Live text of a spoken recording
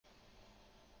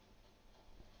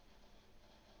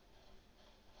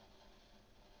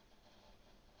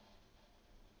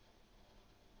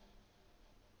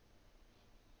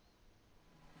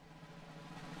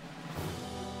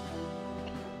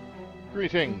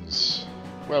Greetings.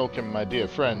 Welcome, my dear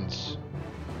friends,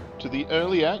 to the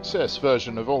early access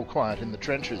version of All Quiet in the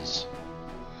Trenches.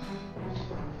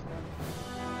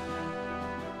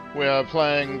 We are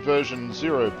playing version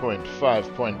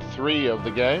 0.5.3 of the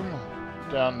game,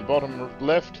 down the bottom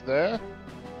left there.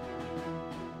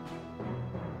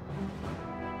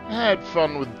 I had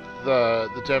fun with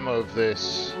the demo of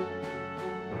this,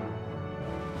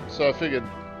 so I figured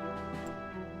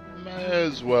may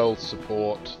as well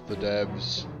support the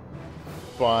devs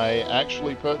by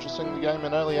actually purchasing the game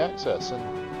in early access, and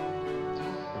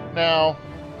now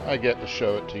I get to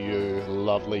show it to you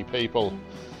lovely people.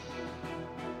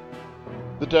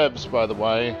 The devs, by the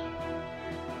way,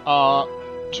 are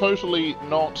totally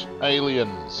not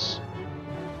aliens.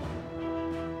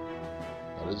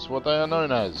 That is what they are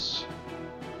known as.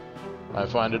 I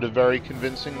find it a very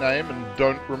convincing name and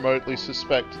don't remotely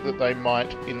suspect that they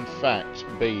might, in fact,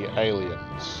 be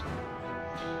aliens.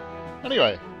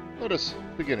 Anyway, let us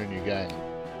begin a new game.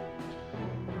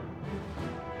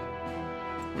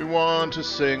 We want a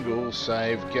single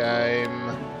save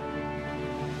game,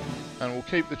 and we'll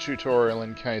keep the tutorial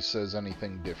in case there's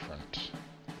anything different.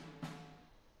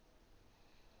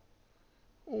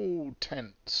 All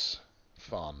tense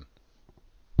fun.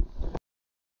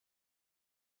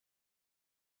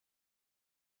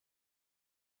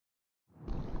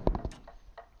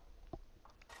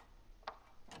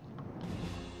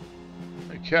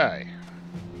 Okay.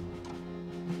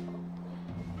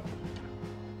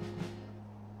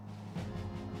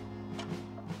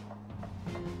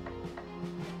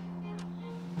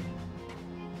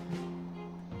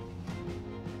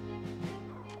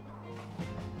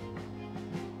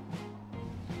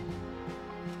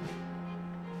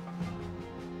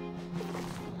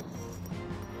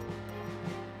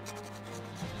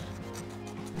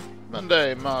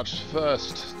 Monday, March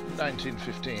 1st,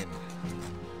 1915.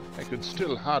 I could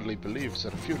still hardly believe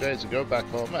that a few days ago back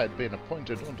home I had been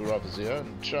appointed Unteroffizier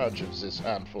in charge of this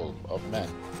handful of men.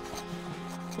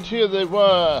 And here they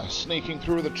were, sneaking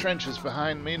through the trenches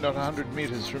behind me, not 100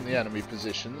 meters from the enemy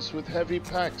positions, with heavy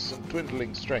packs and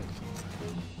dwindling strength.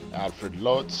 Alfred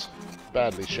Lotz,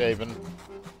 badly shaven,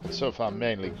 had so far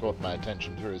mainly caught my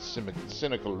attention through his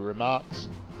cynical remarks.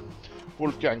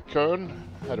 Wolfgang Kern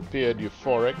had appeared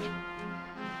euphoric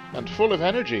and full of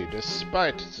energy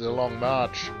despite the long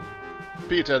march.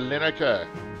 Peter Lineker,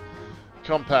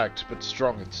 compact but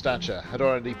strong in stature, had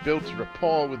already built a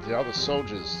rapport with the other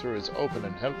soldiers through his open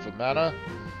and helpful manner,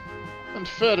 and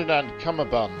Ferdinand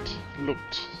Kammerband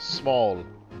looked small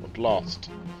and lost.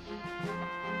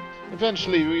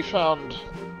 Eventually we found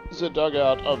the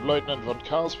dugout of Lieutenant von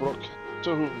Karlsbruck,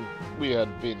 to whom we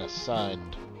had been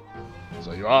assigned.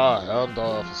 "So you are, Herr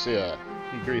Unteroffizier,"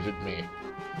 he greeted me.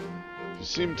 "You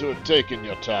seem to have taken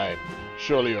your time.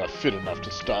 Surely you are fit enough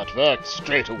to start work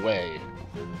straight away."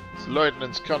 The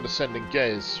lieutenant's condescending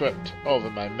gaze swept over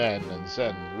my men and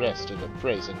then rested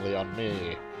appraisingly on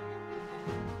me.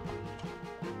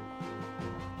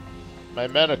 "My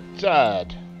men are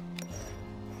tired."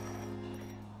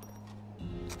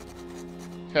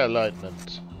 "Herr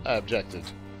Lieutenant," I objected.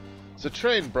 "The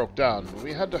train broke down.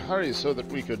 We had to hurry so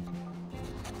that we could..."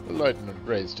 The lieutenant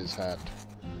raised his hand.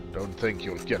 "Don't think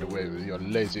you'll get away with your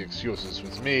lazy excuses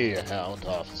with me, Herr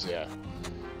Unteroffizier.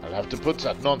 I'll have to put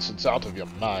that nonsense out of your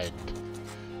mind."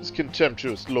 His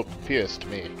contemptuous look pierced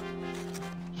me.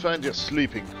 "Find your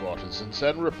sleeping quarters and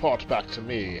then report back to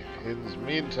me. In the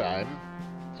meantime,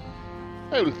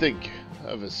 I will think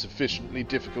of a sufficiently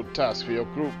difficult task for your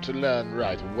group to learn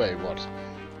right away what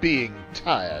being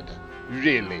tired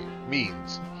really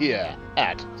means here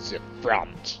at the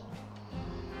front."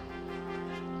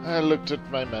 I looked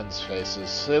at my men's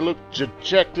faces. They looked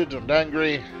dejected and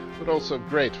angry, but also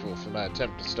grateful for my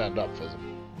attempt to stand up for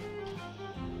them.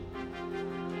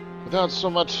 Without so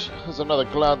much as another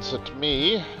glance at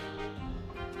me,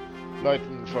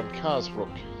 Lieutenant von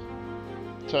Karlsbruck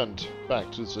turned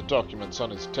back to the documents on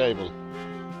his table.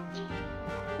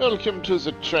 "Welcome to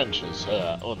the trenches,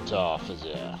 Herr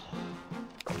Unteroffizier."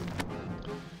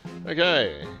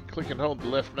 Okay, click and hold the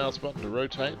left mouse button to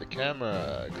rotate the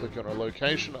camera. Click on a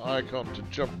location icon to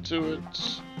jump to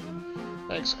it.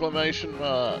 Exclamation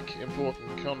mark,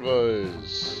 important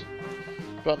convoys.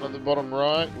 Button at the bottom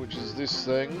right, which is this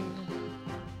thing,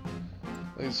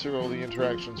 leads through all the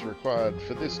interactions required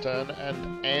for this turn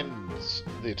and ends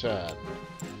the turn.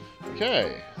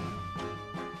 Okay.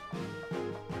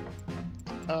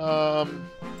 I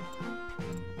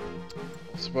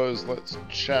suppose let's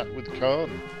chat with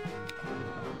Cohen,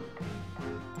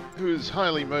 who's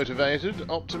highly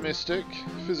motivated, optimistic,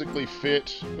 physically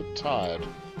fit, but tired.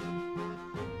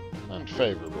 And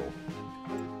favourable.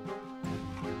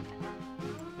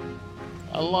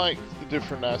 I like the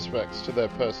different aspects to their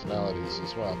personalities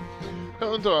as well.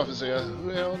 Unteroffizier,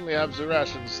 we only have the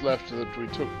rations left that we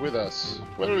took with us.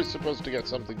 Where are we supposed to get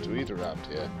something to eat around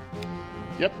here?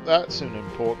 Yep, that's an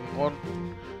important one.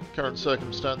 Current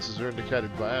circumstances are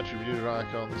indicated by attribute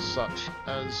icons such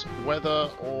as weather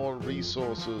or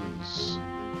resources.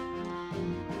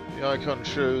 The icon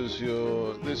shows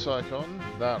this icon,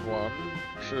 that one,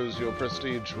 shows your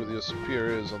prestige with your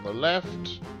superiors on the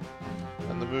left,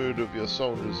 and the mood of your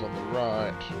soldiers on the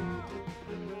right.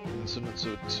 Incidents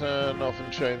of a turn often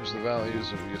change the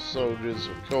values of your soldiers,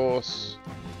 of course.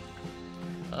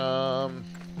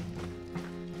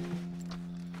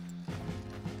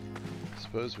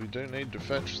 Suppose we do need to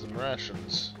fetch some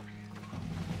rations.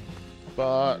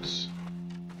 But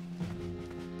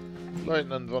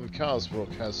Lieutenant von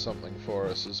Karlsbruck has something for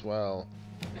us as well.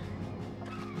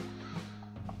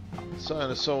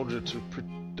 Assign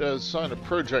a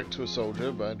project to a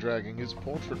soldier by dragging his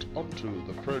portrait onto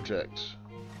the project.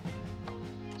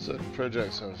 Certain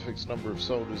projects have a fixed number of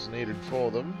soldiers needed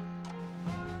for them,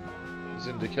 as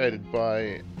indicated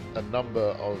by a number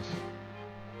of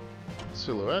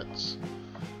silhouettes.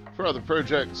 For other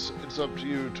projects, it's up to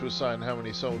you to assign how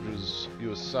many soldiers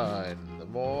you assign. The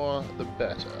more, the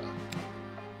better.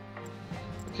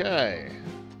 Okay.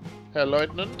 Herr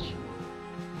Lieutenant?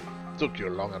 Took you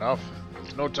long enough.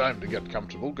 There's no time to get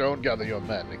comfortable. Go and gather your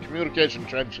men. The communication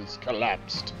trench has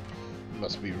collapsed. It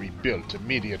must be rebuilt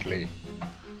immediately.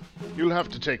 You'll have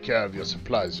to take care of your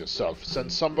supplies yourself.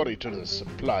 Send somebody to the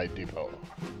supply depot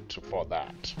for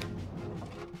that.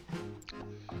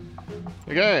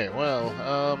 Okay, well,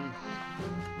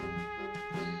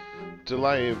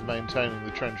 delay of maintaining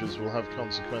the trenches will have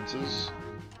consequences.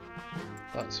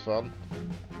 That's fun.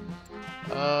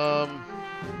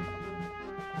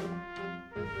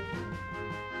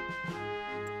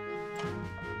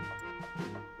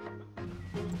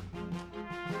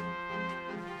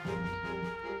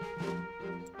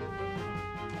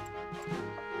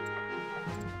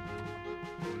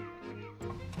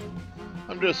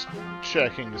 I'm just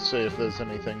checking to see if there's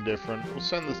anything different. We'll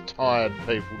send the tired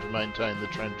people to maintain the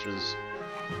trenches.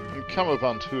 And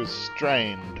Cummerbund, who is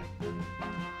strained,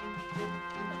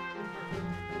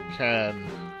 can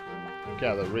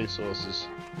gather resources.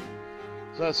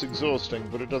 So that's exhausting,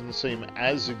 but it doesn't seem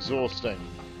as exhausting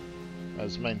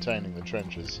as maintaining the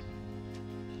trenches.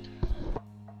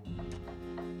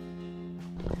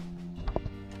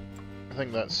 I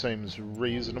think that seems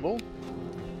reasonable.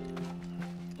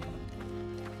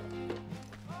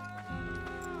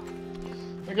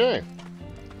 Okay.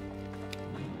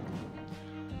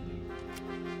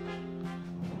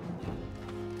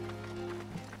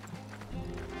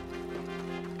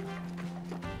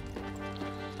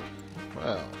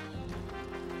 Well,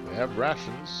 we have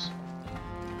rations,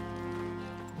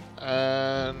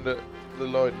 and the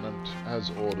lieutenant has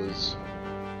orders.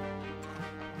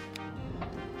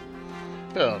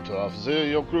 Unteroffizier,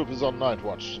 your group is on night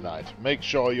watch tonight. Make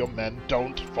sure your men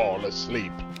don't fall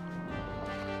asleep.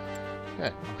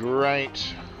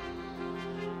 Great.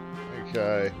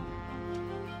 Okay.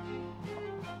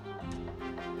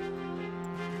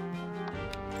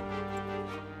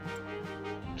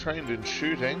 Trained in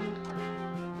shooting.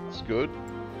 That's good.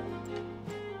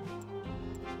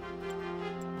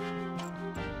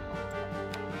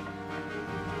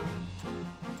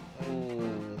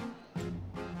 Ooh.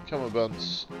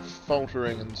 Cummerbund's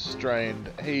faltering and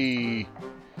strained. He's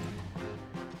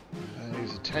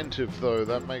attentive though,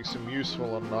 that makes him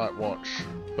useful on night watch,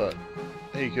 but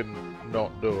he can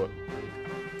not do it.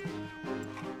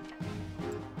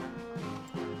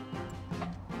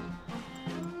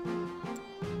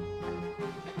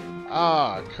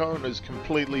 Ah, Cone is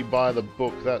completely by the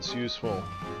book, that's useful.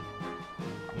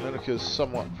 Lenica's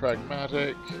somewhat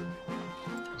pragmatic.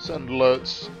 Send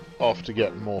alerts off to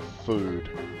get more food.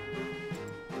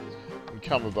 And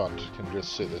Cummerbund can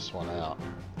just sit this one out.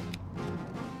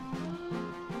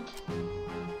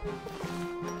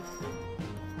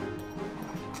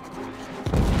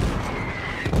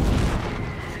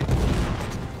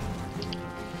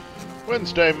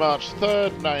 Wednesday, March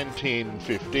 3rd,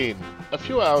 1915. A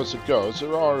few hours ago, the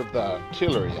roar of the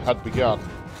artillery had begun.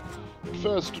 At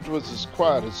first it was as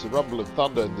quiet as the rumble of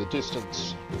thunder in the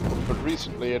distance, but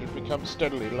recently it had become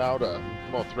steadily louder,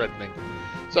 more threatening.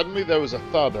 Suddenly there was a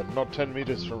thud, and not 10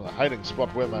 meters from the hiding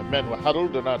spot where my men were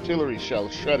huddled, an artillery shell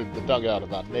shredded the dugout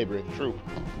of our neighboring troop.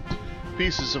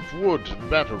 Pieces of wood and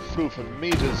metal flew for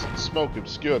meters, and smoke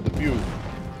obscured the view.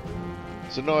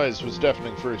 The noise was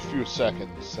deafening for a few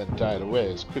seconds, then died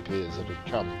away as quickly as it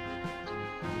had come.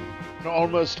 An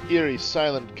almost eerie,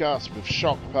 silent gasp of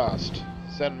shock passed.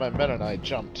 Then my men and I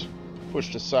jumped.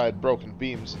 pushed aside broken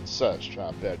beams and searched for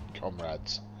our buried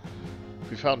comrades.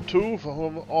 We found 2 for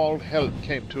whom all help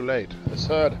came too late. As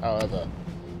heard, however,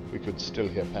 we could still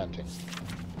hear panting.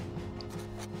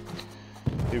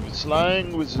 He was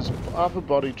lying with his upper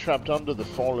body trapped under the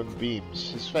fallen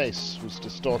beams. His face was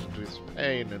distorted with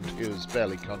pain and he was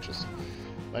barely conscious.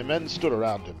 My men stood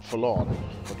around him, forlorn,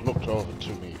 but looked over to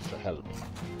me for help.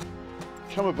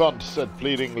 Commandant said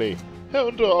pleadingly,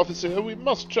 "Herr Unteroffizier, we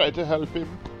must try to help him."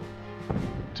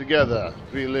 Together,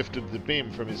 we lifted the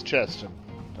beam from his chest and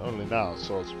only now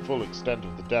saw the full extent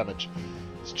of the damage.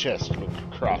 His chest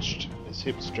looked crushed, his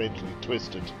hips strangely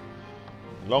twisted.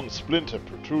 A long splinter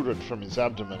protruded from his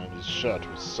abdomen and his shirt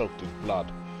was soaked in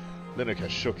blood. Lineker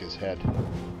shook his head.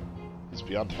 It's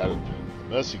beyond help.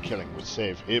 The mercy killing would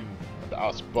save him and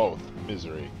us both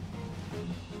misery.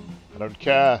 I don't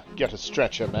care. Get a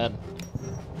stretcher, men.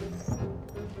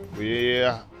 We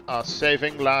are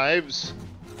saving lives.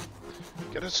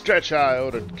 Get a stretcher, I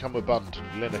ordered Cumberbund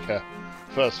and Lineker.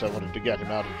 First I wanted to get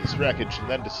him out of this wreckage and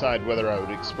then decide whether I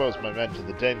would expose my men to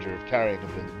the danger of carrying him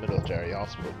to the military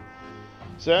hospital.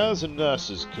 Sailors and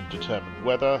nurses could determine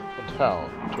whether and how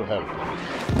to help him.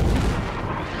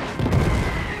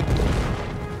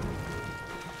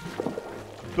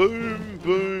 Boom,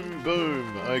 boom,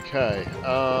 boom. Okay,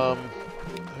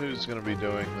 who's going to be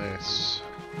doing this?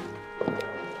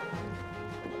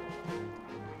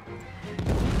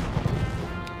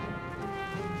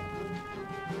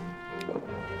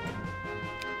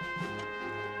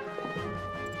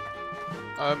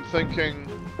 I'm thinking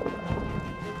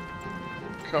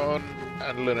Cohen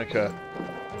and Lineker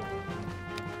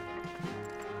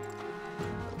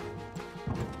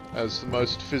as the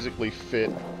most physically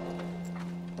fit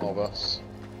of us.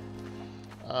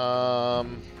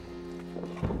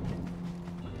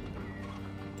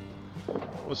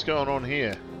 What's going on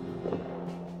here?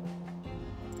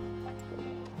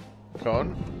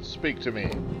 Cohen, speak to me.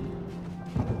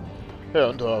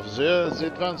 Herr Unteroffizier, the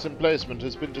advance emplacement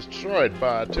has been destroyed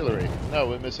by artillery. Now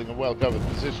we're missing a well-covered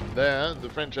position there. The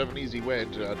French have an easy way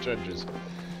into our trenches.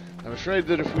 I'm afraid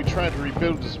that if we try to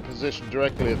rebuild this position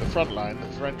directly at the front line, the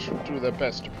French will do their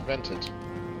best to prevent it.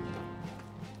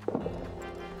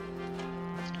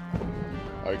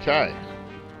 Okay.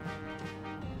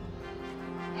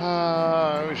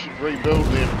 We should rebuild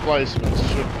the emplacements,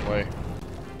 shouldn't we?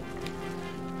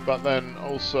 But then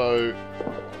also,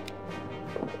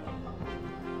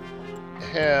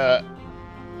 Herr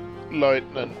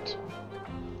Lieutenant,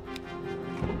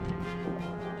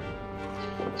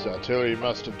 this artillery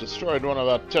must have destroyed one of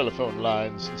our telephone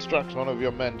lines. Instruct one of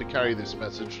your men to carry this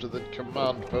message to the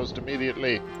command post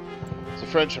immediately. The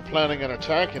French are planning an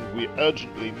attack and we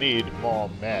urgently need more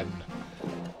men.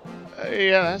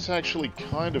 Yeah, that's actually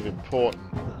kind of important.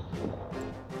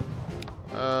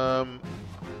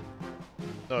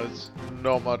 There's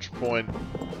not much point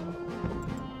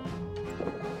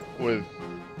with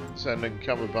sending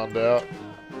Cumberbund out.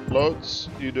 Lords,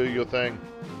 you do your thing.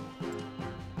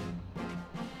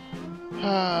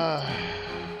 And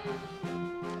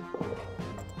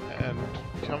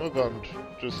Cumberbund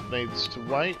just needs to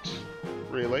wait,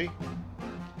 really.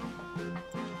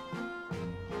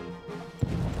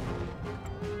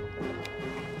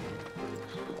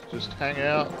 Just hang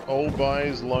out all by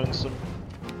his lonesome.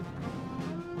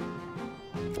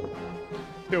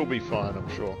 He'll be fine, I'm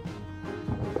sure.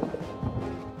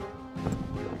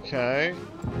 Okay.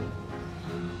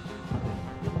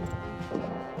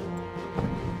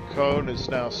 Cone is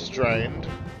now strained.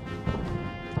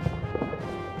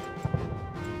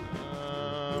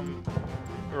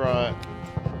 Right.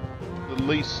 The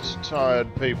least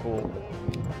tired people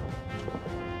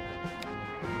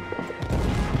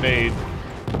need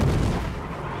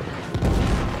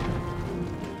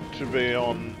to be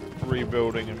on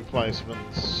rebuilding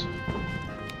emplacements.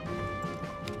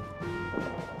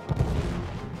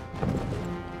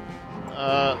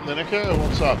 Lineker,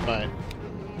 what's up, mate?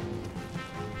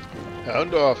 Herr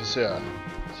Unteroffizier,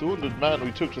 the wounded man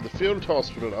we took to the field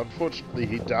hospital, unfortunately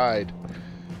he died.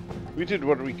 We did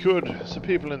what we could. The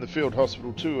people in the field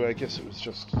hospital too, I guess it was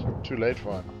just too late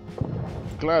for him.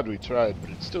 I'm glad we tried, but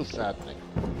it's still saddening.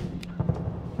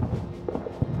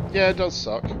 Yeah, it does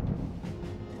suck.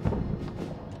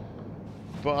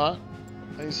 But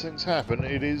these things happen.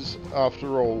 It is,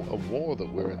 after all, a war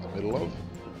that we're in the middle of.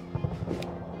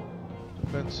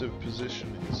 Defensive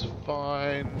position is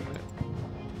fine.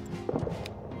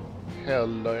 Herr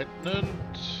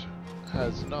Lieutenant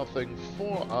has nothing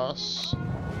for us.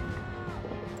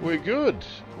 We're good.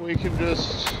 We can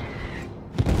just...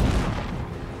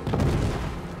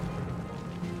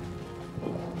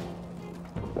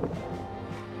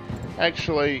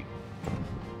 Actually,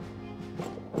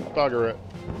 bugger it.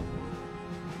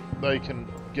 They can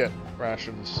get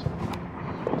rations,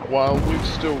 while we've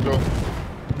still got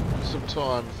some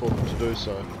time for them to do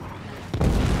so.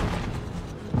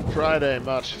 Friday,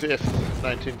 March 5th,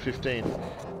 1915.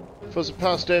 For the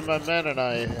past day, my men and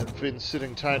I have been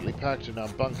sitting tightly packed in our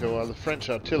bunker while the French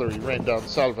artillery rained down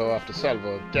salvo after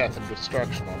salvo of death and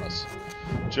destruction on us.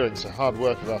 During the hard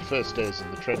work of our first days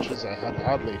in the trenches, I had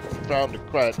hardly found a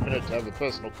quiet minute to have a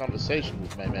personal conversation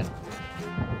with my men.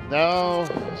 Now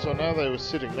they were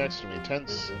sitting next to me,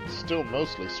 tense and still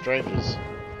mostly strangers.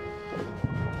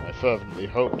 I fervently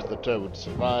hoped that I would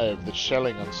survive the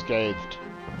shelling unscathed.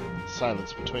 The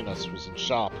silence between us was in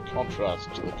sharp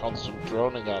contrast to the constant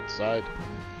droning outside.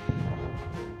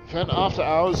 Then, after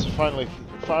hours, finally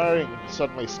firing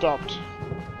suddenly stopped.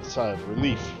 A sigh of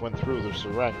relief went through the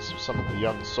ranks of some of the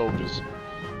young soldiers.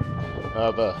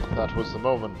 However, that was the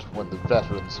moment when the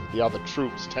veterans of the other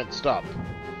troops tensed up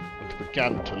and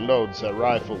began to load their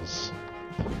rifles.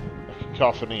 A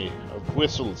cacophony of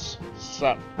whistles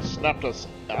snapped us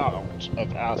out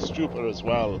of our stupor as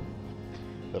well.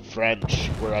 The French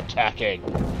were attacking.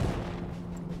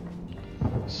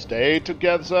 Stay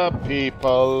together,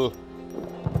 people!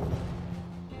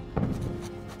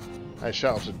 I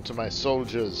shouted to my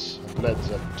soldiers and led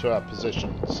them to our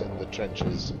positions in the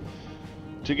trenches.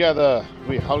 Together,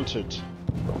 we halted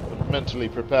and mentally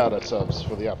prepared ourselves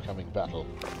for the upcoming battle.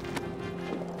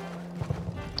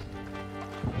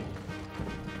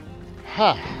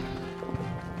 Ha!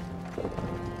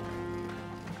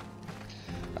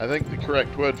 I think the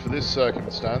correct word for this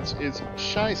circumstance is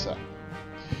Scheisse.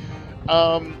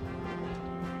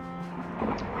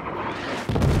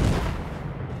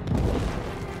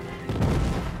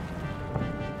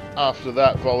 After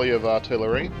that volley of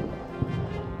artillery,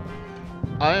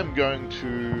 I am going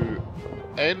to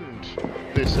end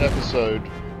this episode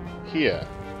here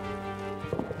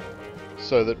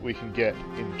so that we can get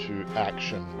into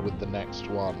action with the next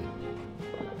one.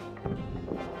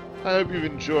 I hope you've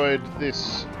enjoyed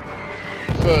this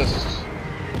first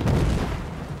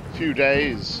few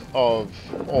days of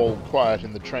all quiet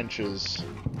in the trenches.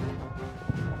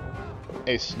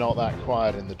 It's not that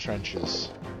quiet in the trenches.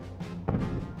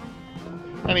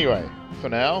 Anyway, for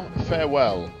now,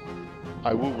 farewell.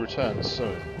 I will return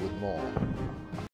soon with more.